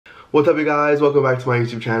What's up, you guys? Welcome back to my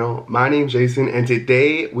YouTube channel. My name's Jason, and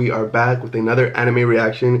today we are back with another anime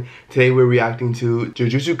reaction. Today we're reacting to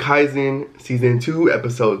Jujutsu Kaisen Season 2,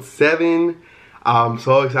 Episode 7. I'm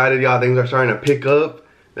so excited, y'all. Things are starting to pick up.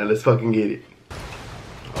 Now let's fucking get it.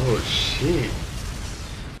 Oh, shit.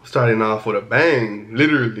 Starting off with a bang,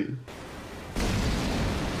 literally.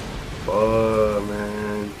 Fuck,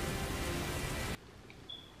 man.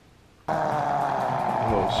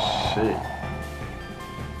 Oh, shit.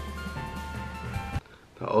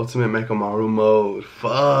 The ultimate Mechamaru mode.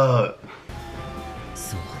 Fuck.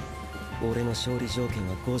 そう、俺の勝利条件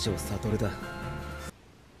は五条悟だ。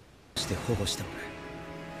して保護しても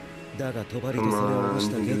らう。だが帳とそれを下ろ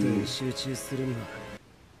したゲトに集中するには、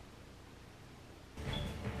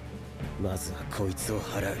まずはこいつを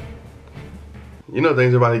払う。You know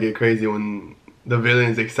things are about to get crazy when the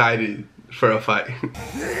villain's excited for a fight. Come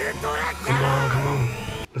on, come on.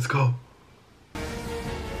 Let's go.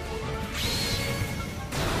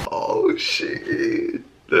 Oh shit.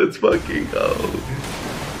 Let's fucking go.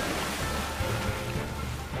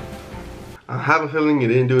 I have a feeling it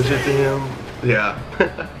didn't do shit to him. Yeah.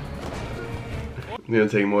 It's gonna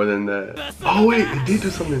take more than that. Oh wait, it did do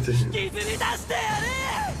something to him.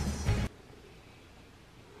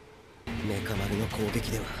 メカ丸の攻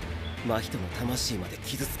撃ではマヒトの魂まで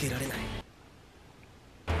傷つけられない。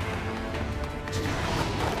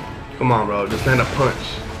 Come on, bro, just land a punch.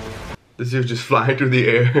 This dude's just flying through the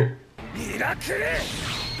air.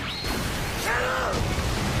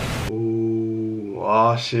 Ooh,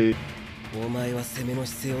 oh shit. お前は攻めの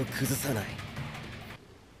姿勢を崩さない。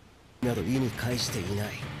など意に介していない。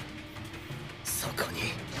そこ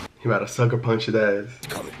に。He about to sucker punch his ass.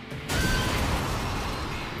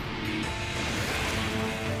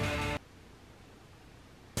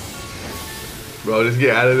 Bro, just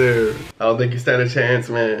get out of there. I don't think you stand a chance,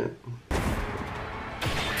 man.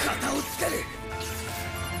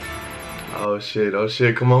 Oh shit, oh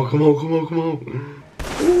shit. Come on, come on, come on, come on.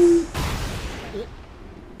 Ooh.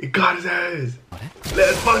 He got his ass.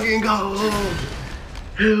 Let's fucking go.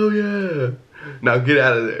 Hell yeah. Now get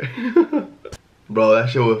out of there. Bro, that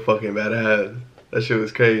shit was fucking badass. That shit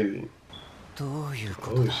was crazy. Oh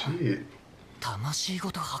shit.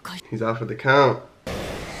 He's out for the count.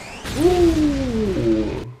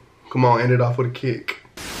 Ooh. Come on, end it off with a kick.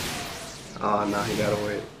 Oh, nah, he got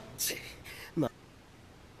away.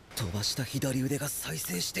 飛ばした左腕が再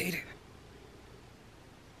生している。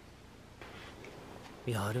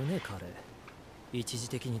やるね、彼。一時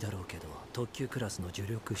的にだろうけど、特級クラスの呪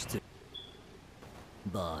力出。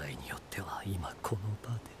場合によっては今この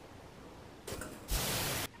場で。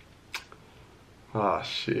Oh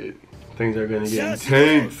shit. Things are gonna get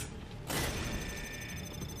intense.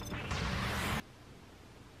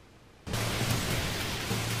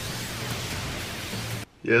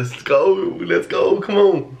 Yes, let's go. Let's go. Come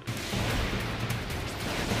on.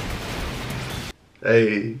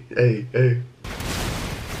 Hey, hey, hey.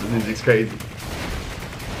 This music's crazy.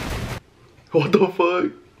 What the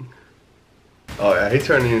fuck? Oh yeah, he's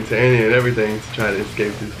turning into Annie and everything to try to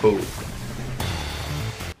escape this fool.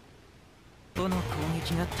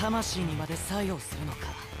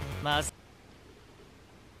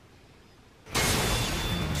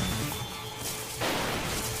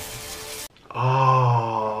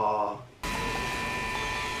 Oh.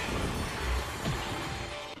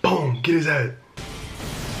 Boom, get his head.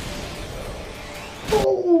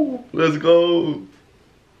 Oh, let's go.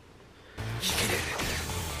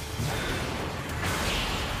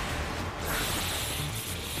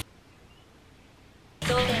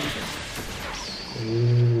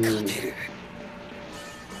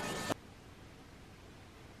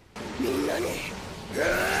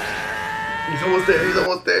 He's almost there, he's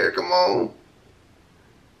almost there, come on.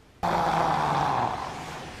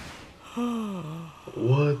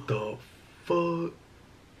 What the fuck?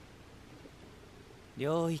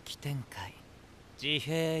 領域展開自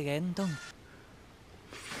閉言動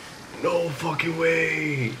No fucking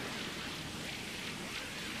way.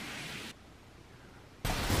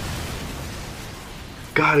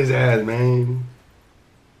 Got his ass, man.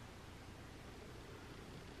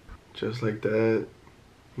 Just like that.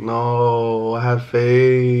 No, I had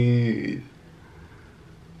faith.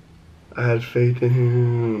 I had faith in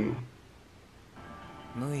him.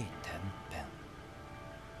 無意転変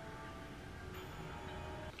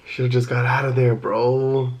Should've just got out of there,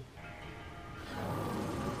 bro.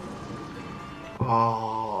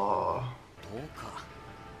 Oh. どうか。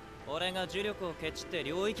俺が呪力をケチって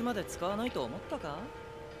領域まで使わないと思ったか？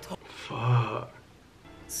 Fuck.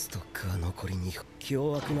 ストックは残り2分。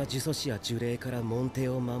凶悪な呪詛師や呪霊から門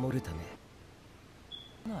弟を守るため。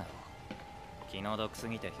なよ。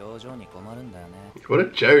What a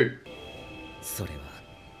jerk. それは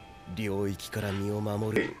領域から身を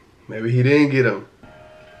守る Maybe he didn't get him.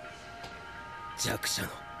 弱者の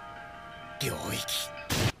領域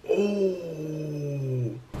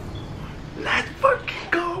Oh, let's fucking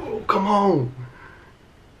go. Come on.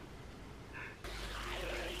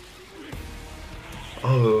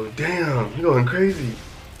 Oh, damn. You're going crazy.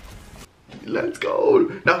 Let's go.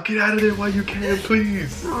 Now get out of there while you can,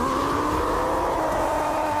 please.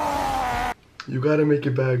 You gotta make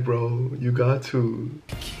it back, bro. You got to.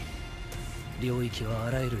 領域は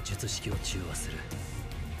あらゆる術式を中和する。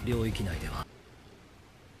領域内では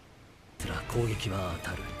すら攻撃は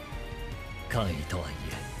当たる。簡易とはい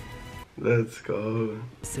え。Let's go.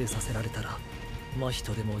 制させられたら、真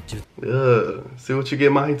人でも術。Yeah. See what you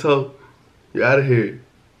get, Mahito. You're out of here.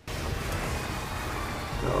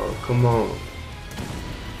 Oh, come on.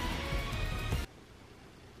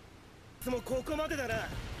 もうここまでだな。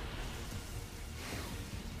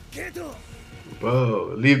ゲト。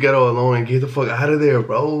 Bro, leave Geto alone and get the fuck out of there,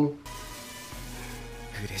 bro.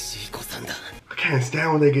 嬉しい子さんだ。 I can't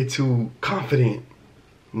stand when they get too confident.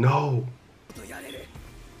 No. やれる。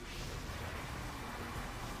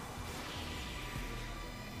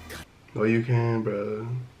 No, you can, bro.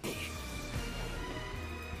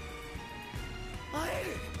 会え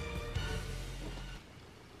る。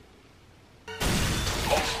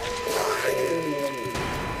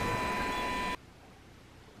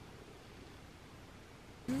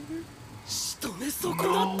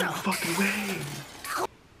 No fucking way.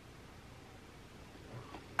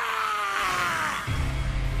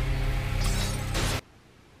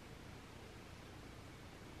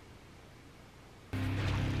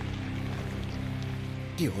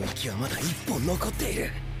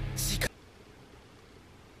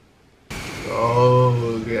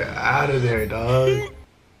 Oh, get out of there, dog.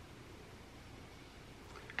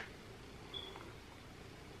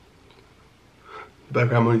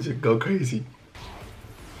 Background music go crazy.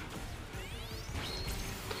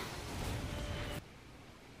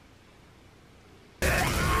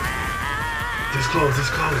 This close, this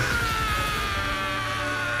close.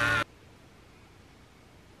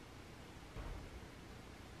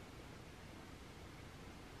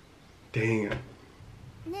 Damn.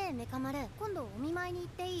 ねえメカ丸、今度お見舞いに行っ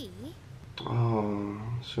ていい？ Oh,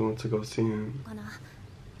 she wants to go see him. かな。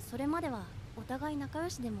それまではお互い仲良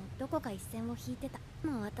しでもどこか一線を引いてた。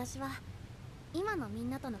もう私は今のみん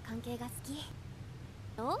なとの関係が好き。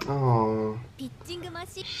どう？ Oh, ピッチングマ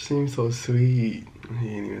シン。 she seems so sweet. He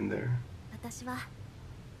ain't even there. 私は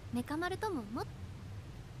メカ丸とももっ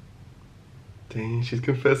Dang, she's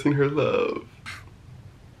confessing her love.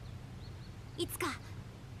 いつか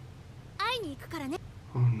会いに行くからね。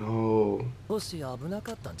 Oh no. 少し危な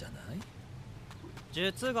かったんじゃない？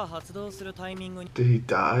術が発動するタイミングに Did he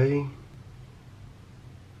die?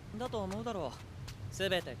 だと思うだろう。す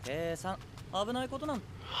べて計算。危ないことなん。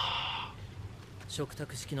食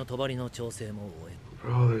卓式の帳の調整も終え。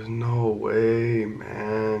 Bro, there's no way,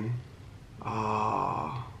 man.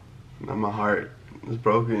 Ah, now my heart is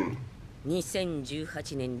broken.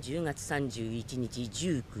 2018年10月31日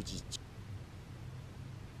19時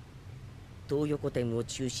東横店を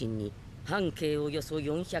中心に半径およそ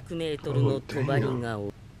400メートルの帳が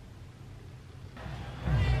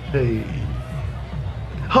Hey.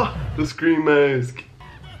 Ha! The scream mask.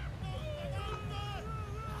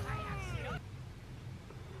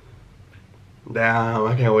 Damn,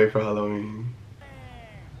 I can't wait for Halloween.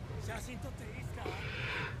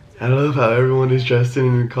 I love how everyone is dressed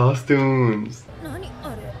in costumes. 何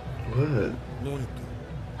あれ？ What? どれ？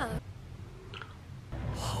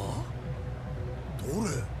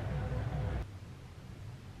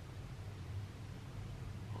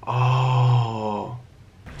 Oh.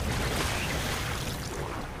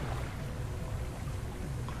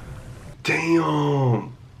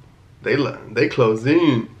 Damn. They closed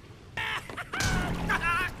in.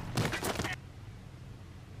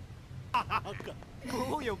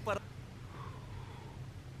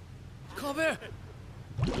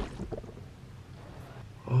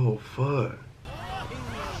 Oh fuck.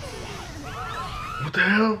 What the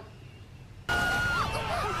hell?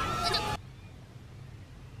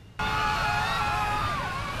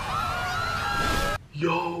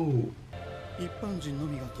 Yo. 一般人の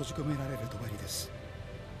みが閉じ込められる帳です。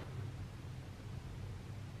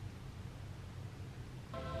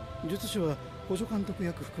術師は補助監督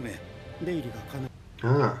役含め出入りが可能。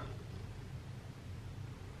Ah.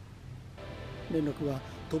 連絡は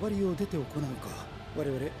帳を出て行うか、我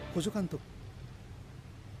々補助監督。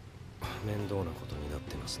面倒なことになっ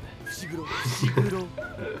てますね。伏黒、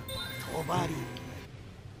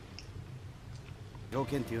条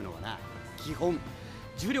件っていうのはな、基本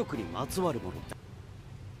呪力にまつわるものだ。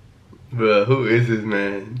 Bruh, who is this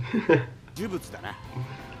man? 呪物だな。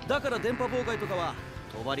だから電波妨害とかは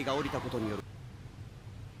帳が降りたことによる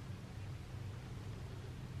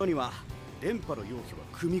のには電波の容器は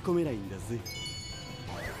組み込めないんだぜ。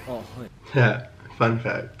あ、はい。Yeah, fun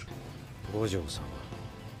fact. 五条さんは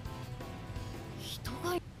人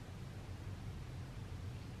がい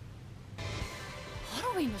ハ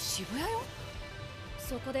ロウィンの渋谷よ。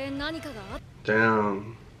そこで何かがあっ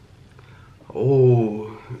Damn. Oh,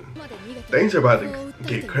 まで逃げて things are about to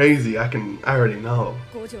get crazy. I already know.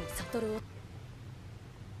 五条悟を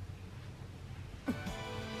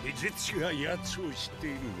美術が奴を知ってい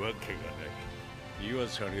るわけがない。言わ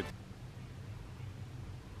され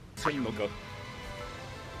せんのか。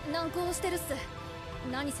難航してるっす。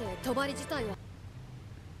何せ帳自体は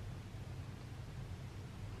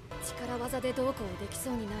力技でどうこうでき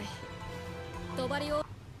そうにない。帳を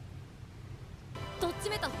とっち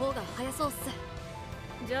めた方が早そうっす。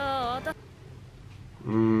じゃあい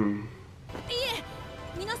え、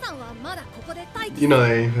皆さんはまだここで待機。 You know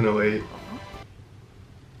they ain't finna wait.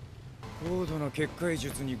 高度な結界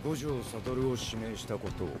術に五条悟を指名したこ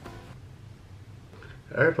とを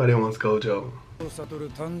Everybody wants Gojo. 悟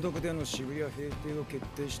単独での渋谷平定を決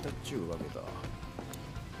定したっちゅうわ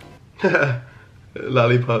けだ。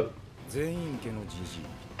 Lollipop. 全員家のじじい、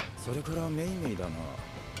それからメイメイだな。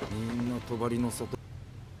みんな帳の外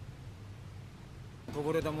こ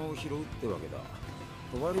ぼれ玉を拾うってわけだ。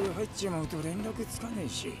帳へ入っちまうと連絡つかねえ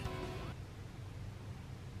し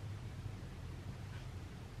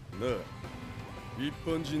なあ、一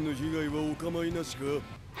般人の被害はお構いなしか。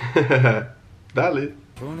Dale.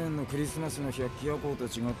 去年のクリスマスの百鬼夜行と違っ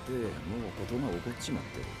てもうことが起こっちまっ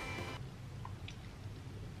てる。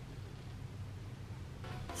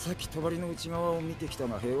さっき帳の内側を見てきた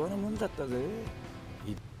が平和なもんだったぜ。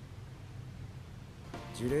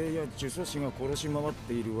呪霊や呪詛師が殺し回っ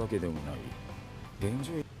ているわけでもない。現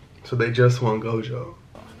状 So they just want Gojo.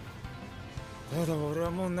 ただ俺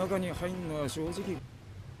はもう中に入んのは正直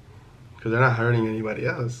Because they're not hurting anybody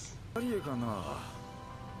else. ありえかな。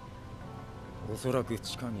おそらく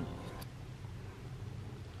地下に。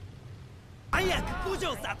早く五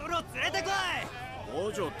条悟を連れてこい。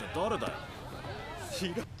五条って誰だよ。知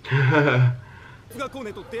らが来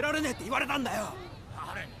ねえと出られねえって言われたんだよ。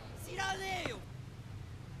あれ知らねえよ。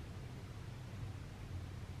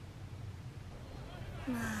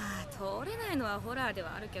まあ通れないのはホラーで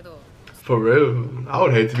はあるけど。 For real. I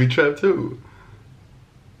would hate to be trapped too.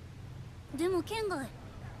 でも県外。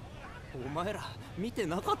お前ら見て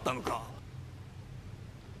なかったのか。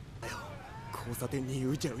交差点に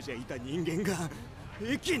うじゃうじゃいた人間が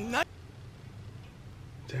駅にな。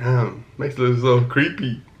 Damn, makes it look so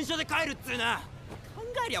creepy. 一緒で帰るっつうな。考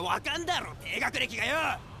えりゃわかんだろ低学歴がよ。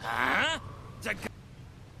はあ？じゃ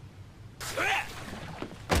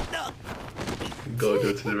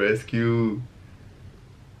Gojo to the rescue.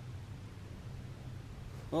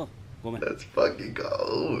 あ、ごめん。 That's fucking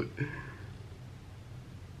cold.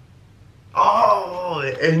 Oh,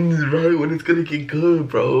 it ends right when it's gonna get good,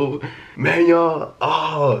 bro. Man, y'all,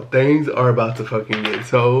 oh, things are about to fucking get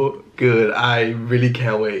so good. I really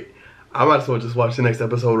can't wait. I might as well just watch the next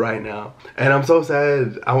episode right now. And I'm so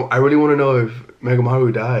sad. I really want to know if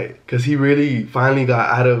Mechamaru died. Because he really finally got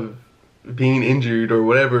out of being injured or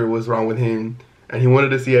whatever was wrong with him. And he wanted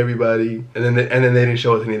to see everybody. And then they didn't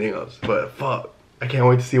show us anything else. But fuck. I can't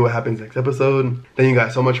wait to see what happens next episode. Thank you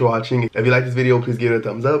guys so much for watching. If you like this video, please give it a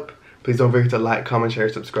thumbs up. Please don't forget to like, comment, share,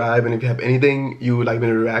 subscribe. And if you have anything you would like me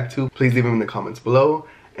to react to, please leave them in the comments below.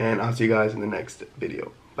 And I'll see you guys in the next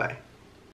video. Bye.